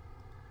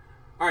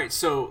 All right.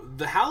 So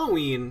the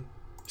Halloween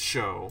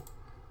show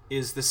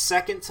is the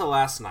second to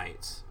last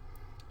night.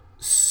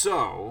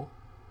 So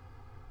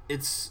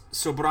it's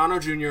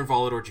Soberano Jr. and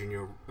Volador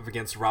Jr.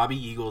 against Robbie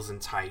Eagles and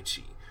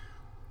Taichi.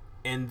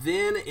 And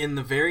then in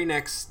the very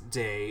next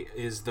day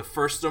is the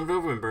 1st of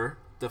November,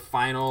 the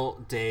final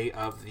day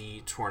of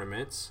the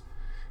tournament.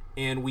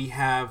 And we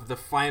have the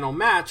final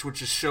match,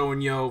 which is Sho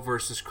and Yo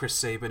versus Chris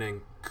Sabin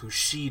and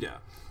Kushida.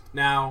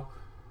 Now,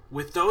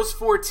 with those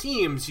 4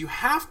 teams, you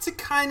have to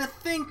kind of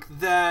think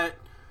that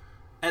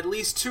at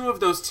least 2 of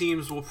those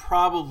teams will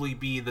probably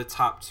be the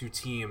top 2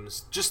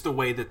 teams, just the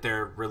way that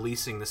they're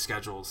releasing the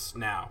schedules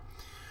now.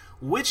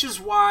 Which is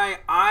why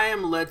I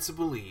am led to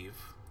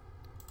believe,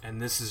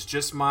 and this is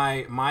just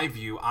my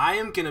view, I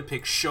am going to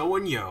pick Sho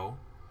and Yo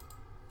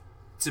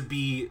to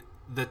be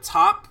the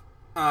top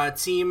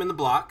team in the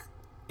block,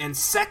 and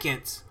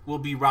second will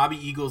be Robbie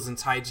Eagles and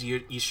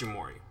Taiji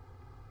Ishimori.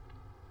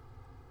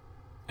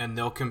 And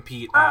they'll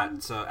compete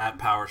at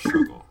Power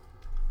Struggle.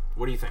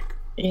 What do you think?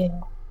 Yeah.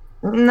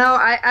 No,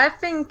 I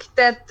think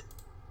that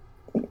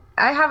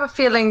I have a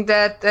feeling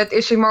that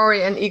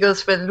Ishimori and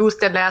Eagles will lose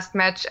their last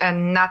match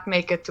and not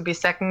make it to be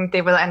second.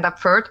 They will end up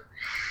third.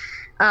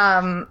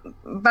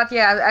 But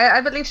yeah,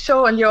 I believe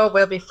Sho and Yo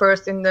will be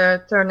first in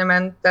the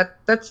tournament.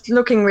 That's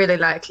looking really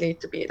likely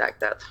to be like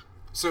that.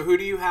 So who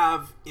do you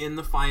have in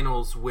the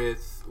finals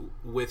with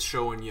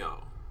Sho and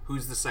Yo?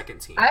 Who's the second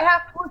team? I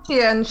have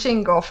Fuji and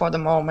Shingo for the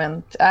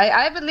moment.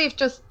 I believe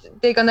just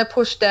they're going to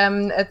push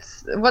them.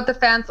 It's what the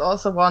fans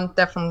also want,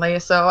 definitely.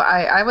 So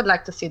I would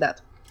like to see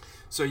that.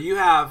 So you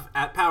have,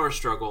 at Power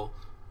Struggle,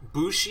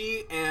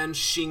 Bushi and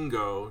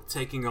Shingo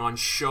taking on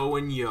Sho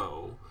and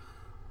Yo.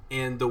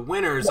 And the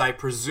winners, I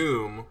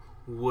presume,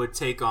 would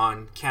take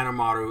on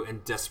Kanemaru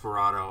and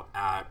Desperado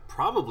at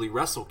probably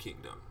Wrestle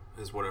Kingdom,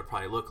 is what it would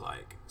probably look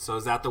like. So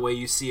is that the way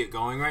you see it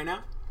going right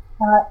now?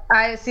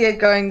 I see it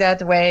going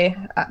that way.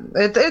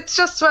 It's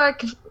just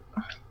like,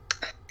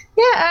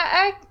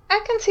 I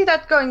can see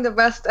that going the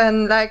best,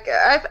 and like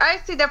I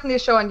see definitely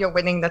Sho and Yo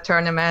winning the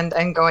tournament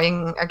and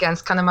going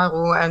against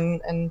Kanemaru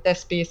and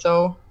Despi.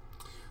 So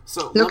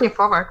looking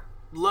forward.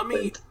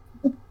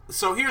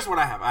 So here's what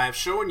I have. I have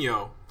Sho and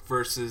Yo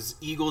versus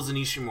Eagles and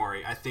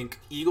Ishimori. I think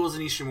Eagles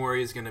and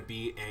Ishimori is going to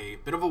be a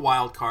bit of a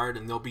wild card,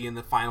 and they'll be in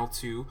the final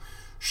two.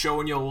 Sho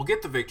and Yo will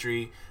get the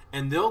victory,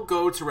 and they'll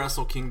go to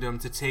Wrestle Kingdom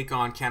to take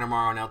on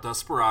Kanemaru and El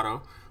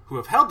Desperado, who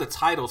have held the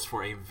titles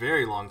for a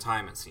very long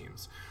time, it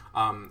seems.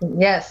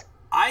 Yes.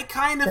 I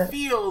kind of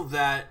feel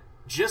that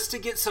just to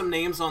get some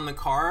names on the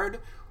card,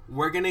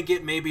 we're going to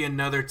get maybe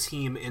another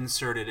team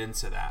inserted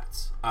into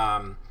that.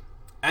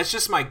 That's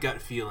just my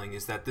gut feeling,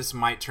 is that this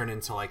might turn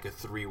into like a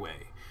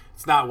three-way.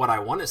 It's not what I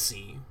want to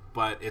see,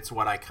 but it's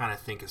what I kind of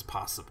think is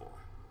possible.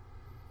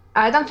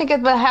 I don't think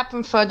it will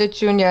happen for the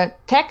junior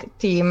tag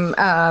team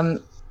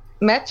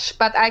match,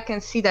 but I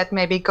can see that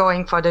maybe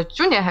going for the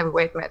junior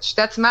heavyweight match.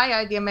 That's my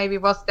idea. Maybe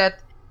was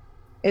that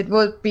it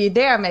would be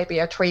there, maybe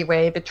a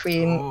three-way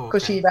between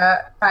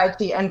Kushida,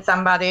 Taichi, and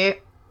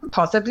somebody,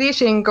 possibly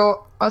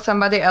Shingo or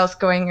somebody else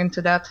going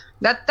into that.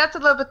 That's a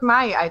little bit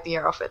my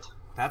idea of it.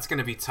 That's going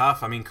to be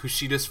tough. I mean,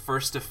 Kushida's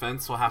first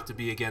defense will have to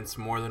be against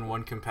more than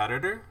one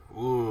competitor.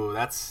 Ooh,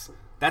 that's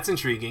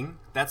intriguing.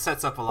 That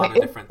sets up a lot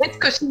of different things.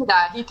 It's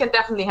Kushida. He can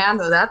definitely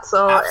handle that,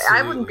 so absolutely.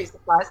 I wouldn't be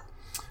surprised.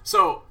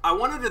 So I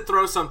wanted to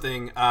throw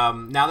something,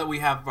 now that we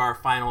have our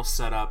final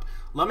set up.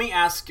 Let me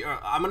ask,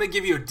 I'm going to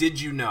give you a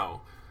did you know.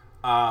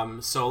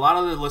 So a lot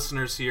of the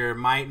listeners here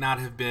might not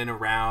have been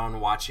around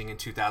watching in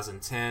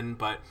 2010,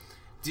 but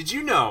did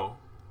you know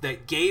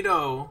that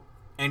Gedo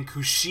and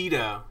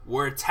Kushida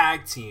were a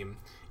tag team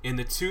in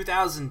the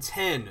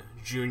 2010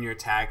 Junior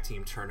Tag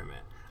Team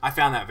Tournament? I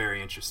found that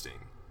very interesting.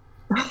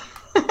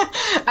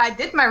 I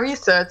did my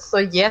research, so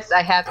yes,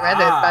 I had read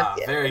it.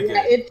 But very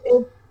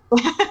good.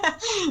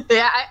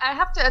 I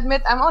have to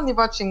admit, I'm only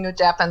watching New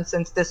Japan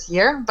since this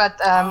year, but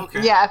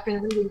I've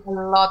been reading a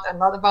lot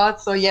about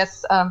it. So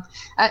yes,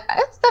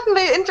 it's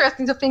definitely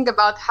interesting to think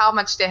about how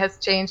much there has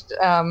changed.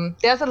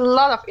 There's a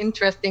lot of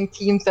interesting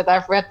teams that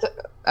I've read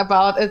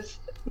about.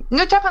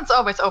 New Japan's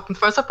always open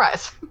for a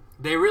surprise.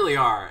 They really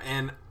are,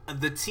 and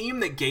the team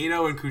that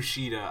Gedo and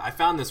Kushida, I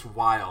found this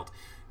wild.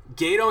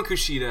 Gedo and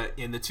Kushida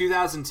in the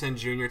 2010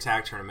 Junior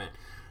Tag Tournament,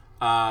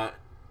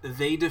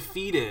 they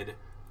defeated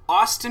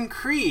Austin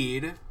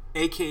Creed,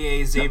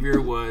 a.k.a. Xavier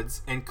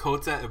Woods, and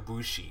Kota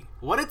Ibushi.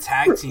 What a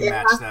tag team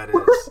match that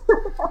is.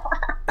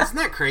 Isn't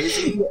that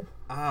crazy?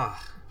 Yeah,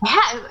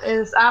 it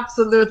is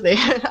absolutely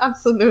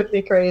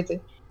crazy.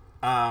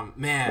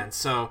 Man,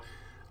 so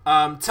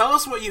tell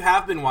us what you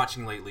have been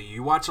watching lately.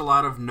 You watch a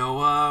lot of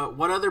Noah.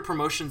 What other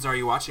promotions are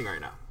you watching right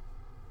now?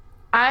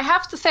 I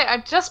have to say,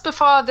 just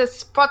before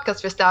this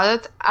podcast we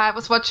started, I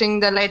was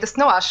watching the latest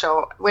Noah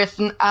show with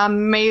an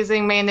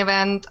amazing main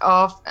event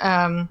of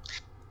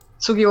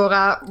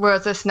Sugiura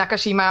versus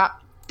Nakashima.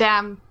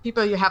 Damn,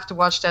 people, you have to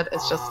watch that.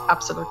 It's just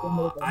absolutely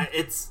amazing.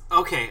 It's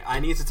okay. I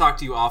need to talk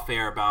to you off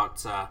air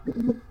about.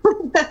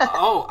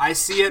 I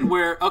see it.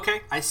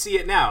 I see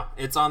it now.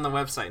 It's on the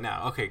website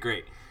now. Okay,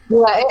 great.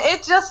 Yeah,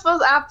 it just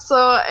was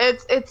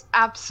it's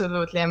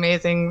absolutely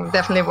amazing.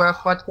 Definitely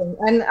worth watching.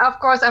 And of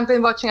course, I've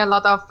been watching a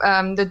lot of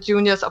the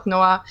juniors of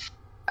Noah.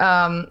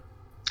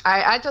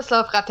 I just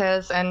love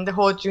Rattles, and the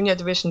whole junior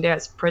division there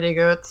is pretty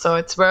good. So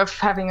it's worth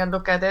having a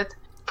look at it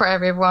for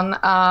everyone.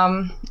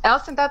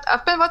 Else than that,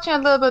 I've been watching a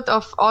little bit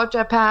of All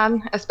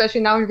Japan, especially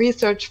now in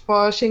research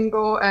for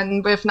Shingo,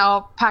 and with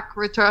now Pac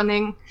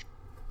returning.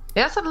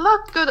 There's a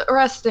lot good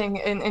wrestling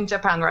in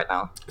Japan right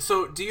now.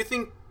 So do you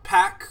think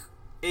Pac,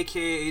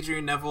 a.k.a.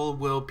 Adrian Neville,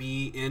 will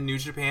be in New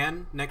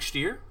Japan next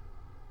year?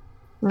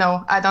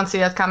 No, I don't see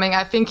that coming.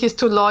 I think he's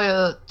too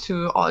loyal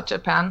to All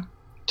Japan,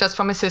 just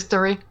from his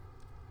history.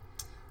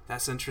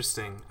 That's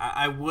interesting.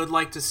 I would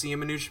like to see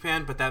him in New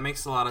Japan, but that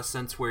makes a lot of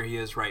sense where he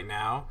is right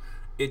now.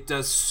 It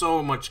does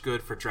so much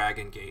good for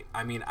Dragon Gate.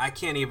 I mean, I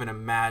can't even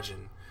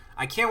imagine.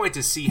 I can't wait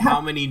to see how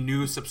many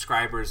new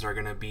subscribers are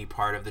going to be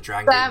part of the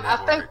Dragon Gate network.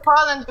 I've been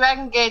calling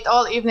Dragon Gate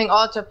all evening,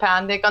 All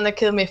Japan. They're going to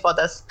kill me for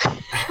this. Good,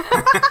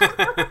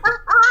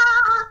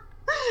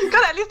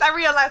 at least I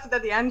realized it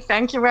at the end.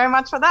 Thank you very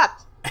much for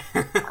that.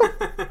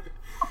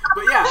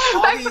 But yeah,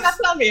 thanks for not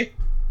telling me.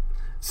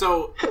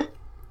 So,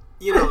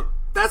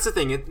 that's the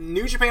thing.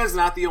 New Japan is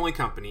not the only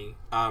company.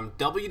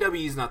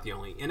 WWE is not the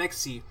only.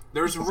 NXT.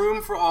 There's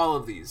room for all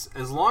of these.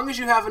 As long as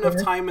you have enough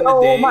time in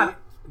the day,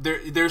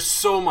 there's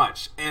so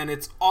much. And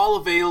it's all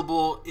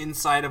available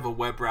inside of a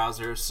web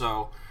browser.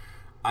 So,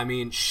 I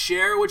mean,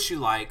 share what you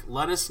like.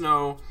 Let us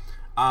know.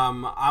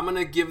 I'm going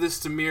to give this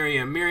to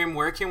Miriam. Miriam,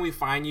 where can we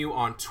find you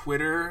on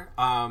Twitter?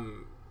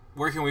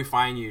 where can we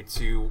find you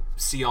to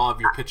see all of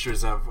your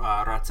pictures of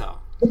Ratel?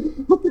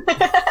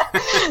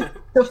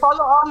 To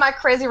follow all my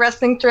crazy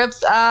wrestling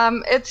trips,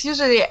 it's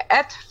usually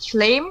at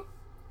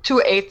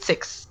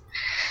Flame286.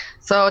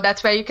 So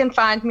that's where you can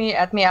find me,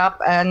 add me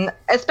up. And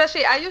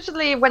especially, I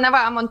usually, whenever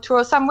I'm on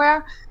tour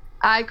somewhere,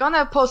 I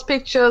gonna post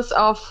pictures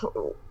of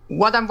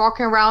what I'm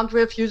walking around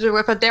with, usually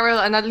with a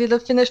Daryl and a little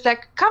Finnish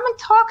like, come and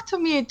talk to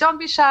me. Don't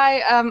be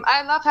shy.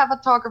 I love have a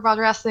talk about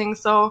wrestling.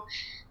 So,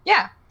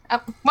 yeah, I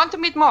want to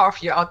meet more of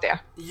you out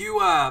there. You,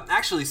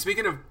 actually,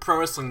 speaking of Pro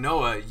Wrestling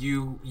Noah,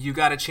 you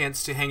got a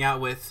chance to hang out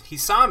with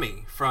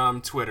Hisami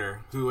from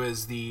Twitter, who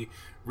is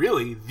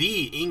really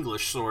the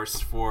English source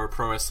for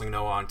Pro Wrestling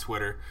Noah on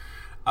Twitter.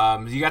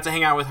 You got to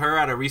hang out with her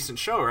at a recent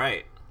show,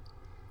 right?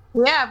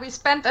 Yeah, we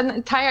spent an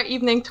entire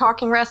evening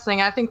talking wrestling.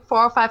 I think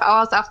 4 or 5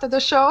 hours after the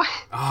show.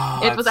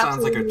 Oh, It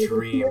sounds like a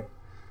dream.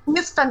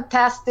 It's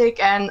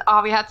fantastic, and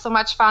we had so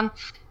much fun.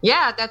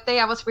 Yeah, that day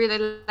I was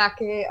really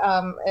lucky.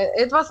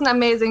 It was an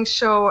amazing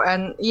show,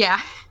 and yeah.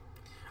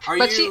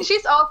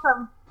 She's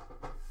awesome.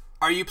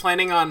 Are you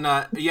planning on?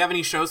 Do you have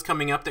any shows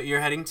coming up that you're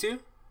heading to?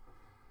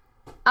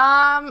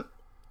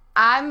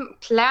 I'm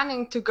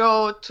planning to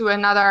go to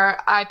another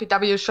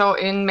IPW show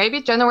in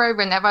maybe January,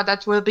 whenever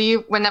that will be,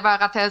 whenever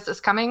Rattez is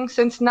coming.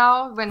 Since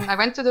now, when I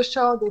went to the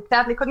show, they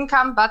sadly couldn't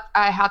come, but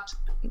I had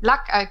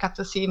luck. I got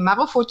to see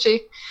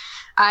Marufuji.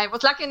 I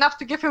was lucky enough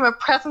to give him a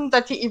present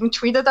that he even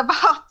tweeted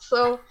about.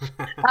 So,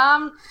 yeah,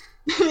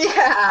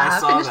 I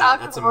saw that.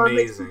 That's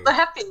amazing. So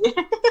happy.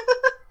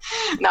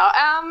 No,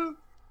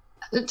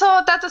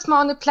 so that is my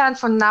only plan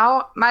for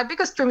now. My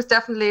biggest dream is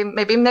definitely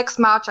maybe next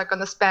March I'm going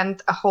to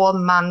spend a whole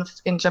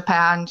month in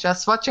Japan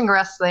just watching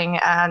wrestling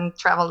and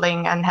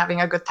traveling and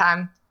having a good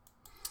time.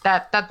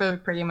 That will be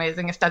pretty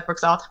amazing if that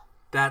works out.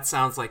 That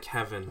sounds like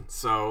heaven.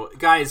 So,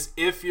 guys,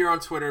 if you're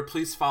on Twitter,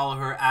 please follow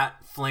her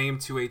at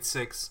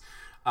Flame286.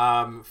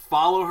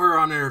 Follow her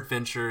on her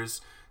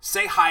adventures.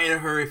 Say hi to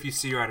her if you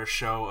see her at her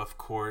show, of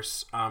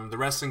course. The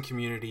wrestling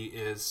community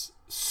is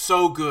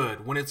so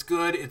good. When it's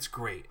good, it's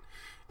great.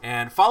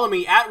 And follow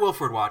me at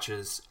Wilfred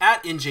Watches,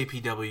 at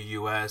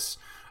NJPWUS.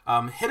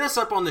 Hit us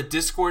up on the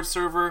Discord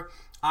server.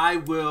 I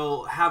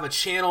will have a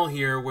channel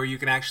here where you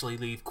can actually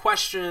leave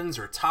questions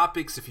or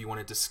topics if you want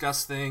to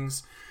discuss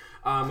things.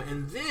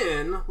 And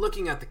then,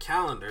 looking at the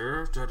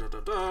calendar,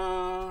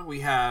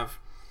 we have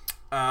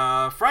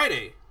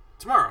Friday,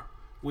 tomorrow.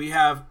 We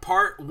have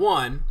part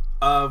 1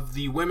 of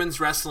the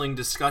women's wrestling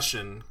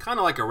discussion, kind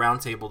of like a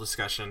roundtable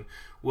discussion.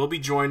 We'll be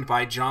joined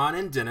by John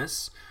and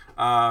Dennis.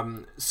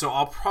 So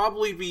I'll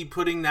probably be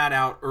putting that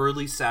out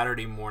early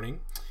Saturday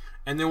morning.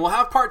 And then we'll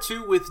have part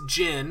 2 with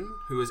Jen,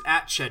 who is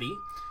at Chetty,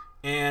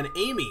 and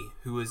Amy,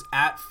 who is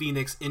at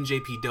Phoenix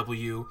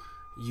NJPW.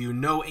 You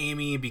know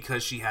Amy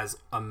because she has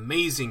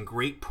amazing,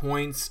 great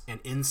points and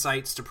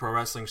insights to pro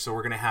wrestling. So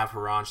we're going to have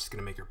her on. She's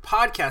going to make her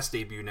podcast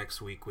debut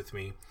next week with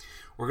me.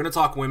 We're going to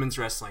talk women's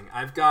wrestling.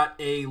 I've got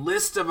a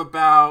list of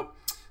about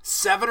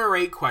 7 or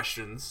 8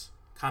 questions,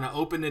 kind of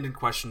open-ended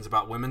questions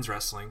about women's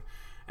wrestling.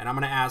 And I'm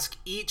going to ask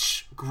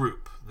each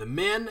group, the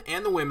men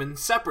and the women,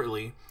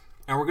 separately,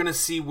 and we're going to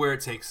see where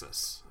it takes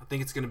us. I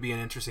think it's going to be an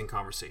interesting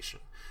conversation.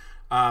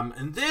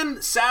 And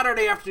then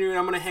Saturday afternoon,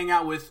 I'm going to hang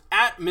out with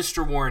at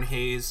Mr. Warren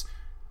Hayes.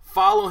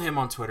 Follow him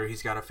on Twitter.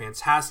 He's got a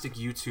fantastic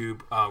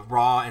YouTube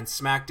Raw and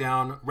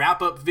SmackDown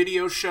wrap-up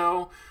video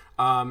show.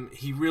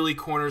 He really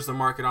corners the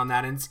market on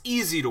that, and it's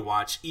easy to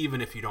watch,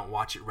 even if you don't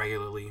watch it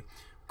regularly.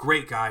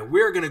 Great guy.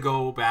 We're going to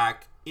go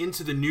back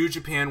into the New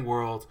Japan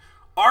World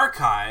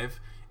archive,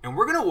 and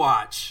we're going to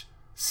watch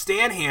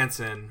Stan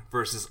Hansen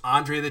versus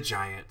Andre the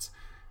Giant,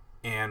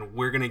 and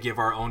we're going to give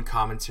our own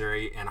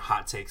commentary and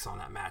hot takes on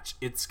that match.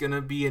 It's going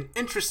to be an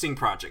interesting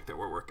project that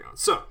we're working on.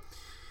 So,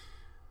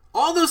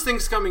 all those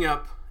things coming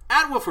up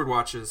at Wilfred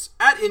Watches,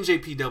 at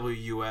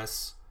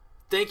NJPWUS.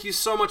 Thank you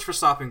so much for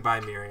stopping by,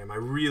 Miriam. I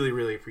really,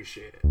 really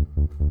appreciate it.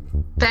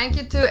 Thank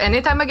you, too.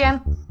 Anytime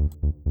again.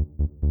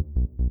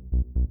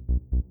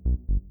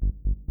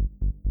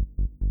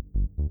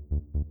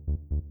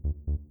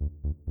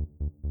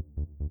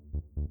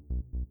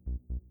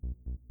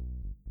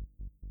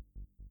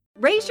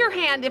 Raise your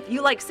hand if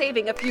you like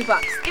saving a few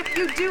bucks. If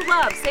you do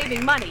love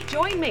saving money,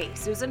 join me,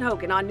 Susan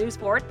Hogan, on News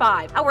 4 at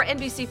 5. Our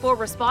NBC4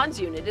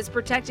 Response Unit is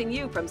protecting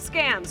you from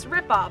scams,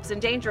 rip-offs,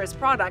 and dangerous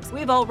products.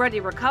 We've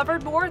already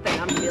recovered more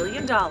than $1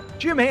 million.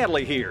 Jim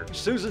Hadley here.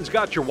 Susan's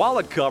got your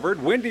wallet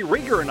covered. Wendy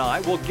Rieger and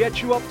I will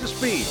get you up to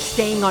speed.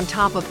 Staying on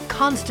top of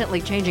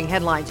constantly changing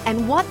headlines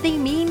and what they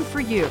mean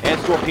for you. And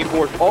Storm Team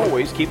 4 is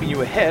always keeping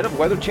you ahead of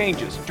weather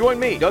changes. Join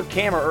me, Doug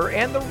Kammerer,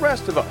 and the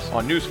rest of us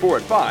on News 4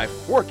 at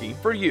 5, working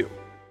for you.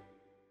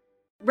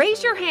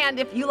 Raise your hand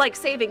if you like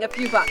saving a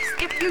few bucks.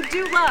 If you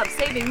do love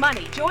saving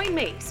money, join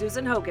me,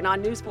 Susan Hogan,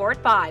 on News 4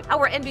 at 5.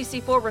 Our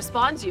NBC4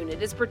 Response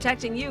Unit is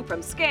protecting you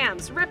from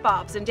scams,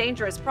 rip-offs, and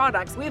dangerous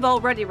products. We've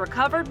already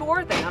recovered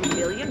more than $1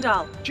 million.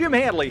 Jim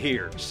Hadley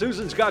here.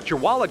 Susan's got your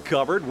wallet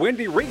covered.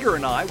 Wendy Rieger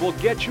and I will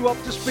get you up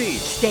to speed.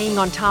 Staying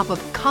on top of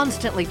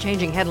constantly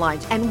changing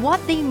headlines and what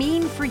they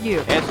mean for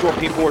you. And store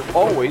people are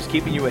always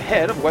keeping you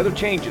ahead of weather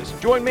changes.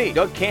 Join me,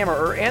 Doug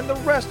Kammerer, and the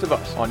rest of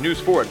us on News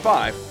 4 at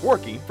 5,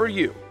 working for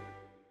you.